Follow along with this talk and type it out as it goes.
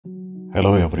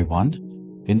Hello everyone.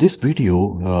 In this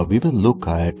video, we will look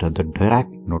at the Dirac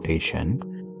notation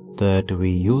that we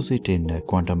use it in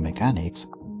quantum mechanics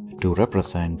to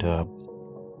represent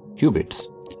qubits.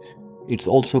 It's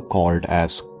also called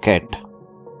as ket.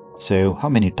 So how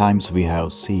many times we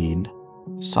have seen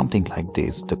something like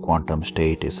this? The quantum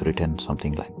state is written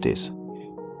something like this,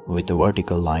 with a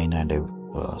vertical line and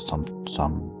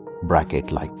some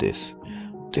bracket like this.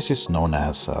 This is known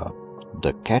as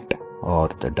the ket or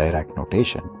the Dirac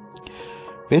notation.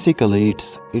 Basically,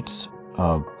 it's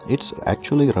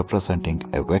actually representing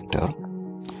a vector,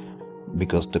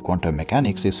 because the quantum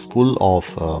mechanics is full of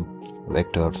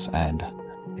vectors and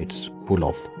it's full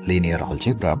of linear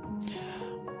algebra.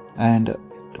 And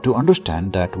to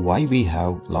understand that why we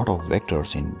have a lot of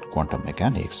vectors in quantum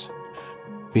mechanics,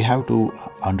 we have to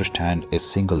understand a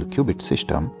single qubit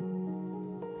system.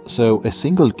 So a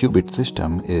single qubit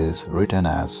system is written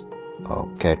as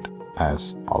ket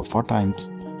as alpha times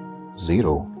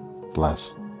 0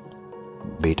 plus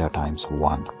beta times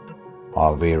 1,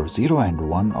 where 0 and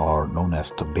 1 are known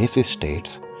as the basis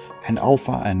states and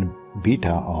alpha and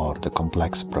beta are the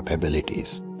complex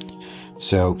probabilities.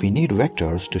 So we need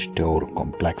vectors to store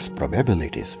complex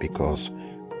probabilities, because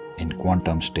in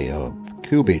quantum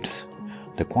qubits,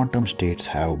 the quantum states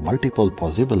have multiple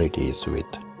possibilities with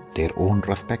their own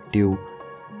respective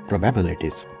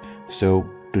probabilities. So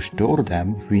to store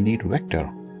them, we need vector.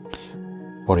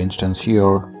 For instance,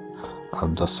 here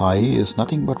the psi is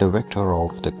nothing but a vector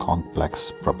of the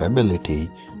complex probability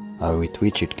with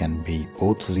which it can be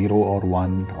both 0 or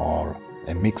 1 or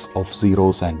a mix of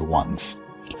zeros and ones.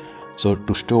 So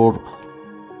to store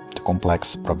the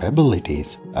complex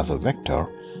probabilities as a vector,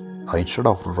 instead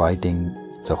of writing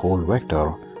the whole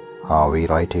vector, we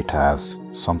write it as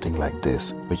something like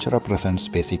this, which represents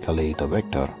basically the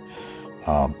vector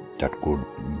that could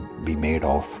be made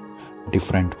of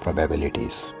different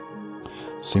probabilities.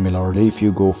 Similarly, if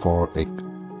you go for a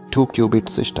 2-qubit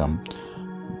system,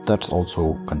 that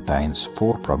also contains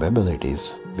 4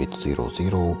 probabilities with 0,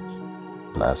 0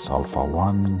 plus alpha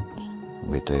 1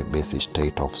 with a basis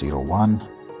state of 0, 1.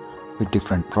 With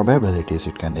different probabilities,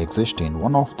 it can exist in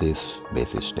one of these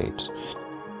basis states.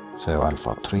 So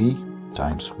alpha 3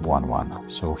 times 1, 1.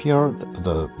 So here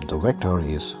the vector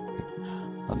is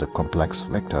the complex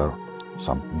vector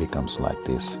becomes like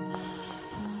this.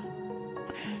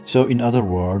 So in other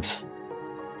words,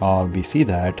 we see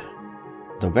that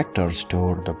the vectors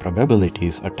store the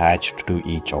probabilities attached to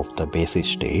each of the basis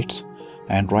states,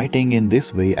 and writing in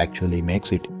this way actually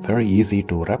makes it very easy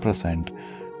to represent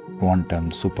quantum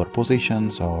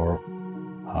superpositions, or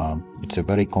it's a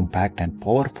very compact and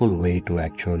powerful way to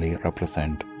actually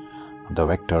represent the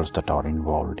vectors that are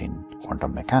involved in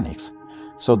quantum mechanics.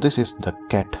 So this is the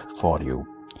ket for you.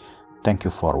 Thank you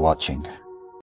for watching.